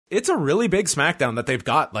it's a really big SmackDown that they've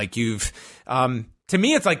got. Like to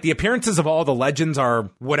me, it's like the appearances of all the legends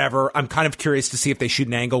are whatever. I'm kind of curious to see if they shoot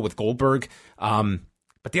an angle with Goldberg.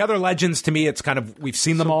 But the other legends, to me, it's kind of, we've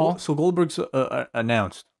seen them all. So Goldberg's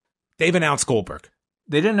announced. They've announced Goldberg.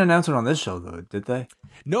 They didn't announce it on this show, though, did they?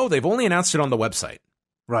 No, they've only announced it on the website.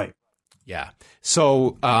 Right. Yeah.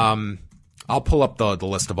 So I'll pull up the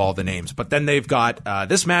list of all the names. But then they've got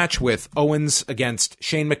this match with Owens against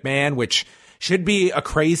Shane McMahon, which should be a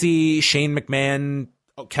crazy Shane McMahon,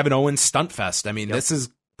 Kevin Owens stunt fest. I mean, This is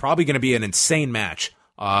probably going to be an insane match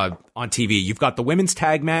on TV. You've got the women's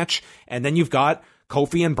tag match, and then you've got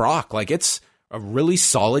Kofi and Brock. Like, it's a really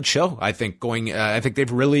solid show, I think. I think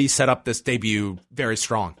they've really set up this debut very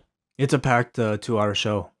strong. It's a packed 2-hour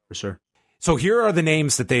show, for sure. So here are the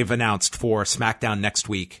names that they've announced for SmackDown next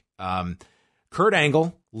week. Kurt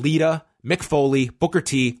Angle, Lita, Mick Foley, Booker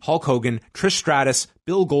T, Hulk Hogan, Trish Stratus,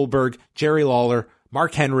 Bill Goldberg, Jerry Lawler,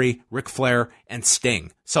 Mark Henry, Ric Flair, and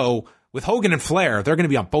Sting. So with Hogan and Flair, they're going to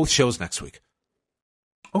be on both shows next week.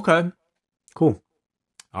 Okay, cool.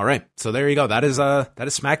 All right, so there you go. That is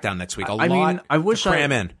SmackDown next week. I wish to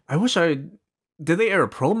cram in. Did they air a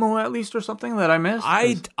promo at least or something that I missed?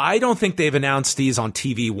 I don't think they've announced these on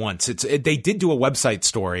TV once. They did do a website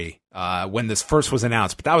story when this first was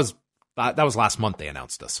announced, but that was last month they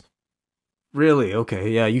announced this. Really? Okay,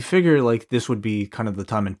 yeah. You figure like this would be kind of the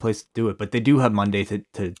time and place to do it, but they do have Monday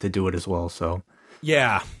to do it as well. So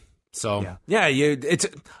yeah. So yeah.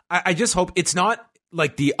 I just hope it's not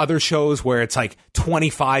like the other shows where it's like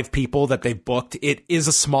 25 people that they've booked. It is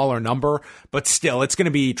a smaller number, but still, it's going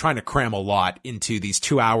to be trying to cram a lot into these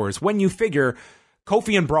 2 hours. When you figure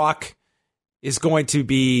Kofi and Brock is going to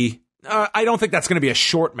be, I don't think that's going to be a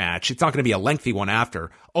short match. It's not going to be a lengthy one after.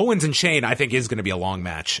 Owens and Shane, I think, is going to be a long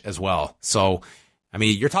match as well. So, I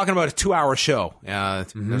mean, you're talking about a 2-hour show.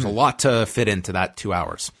 There's a lot to fit into that 2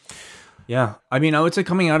 hours. Yeah. I mean, I would say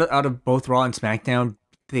coming out of both Raw and SmackDown,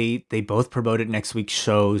 They both promoted next week's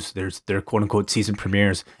shows. There's their quote-unquote season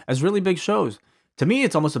premieres as really big shows. To me,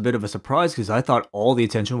 it's almost a bit of a surprise because I thought all the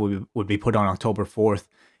attention would be put on October 4th.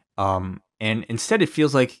 And instead it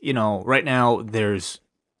feels like, right now there's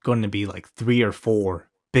going to be like 3 or 4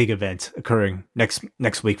 big events occurring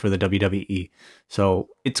next week for the WWE. So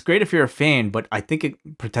it's great if you're a fan, but I think it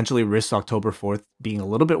potentially risks October 4th being a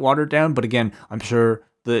little bit watered down. But again, I'm sure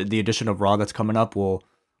the edition of Raw that's coming up will,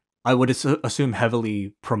 I would assume,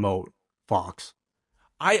 heavily promote Fox.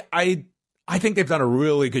 I think they've done a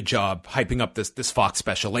really good job hyping up this Fox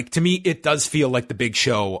special. Like, to me, it does feel like the big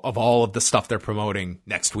show of all of the stuff they're promoting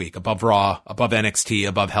next week, above Raw, above NXT,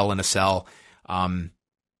 above Hell in a Cell.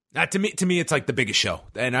 To me, it's like the biggest show,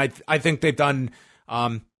 and I think they've done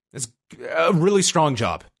a really strong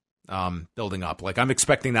job building up. Like, I'm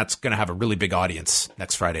expecting that's going to have a really big audience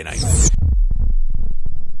next Friday night.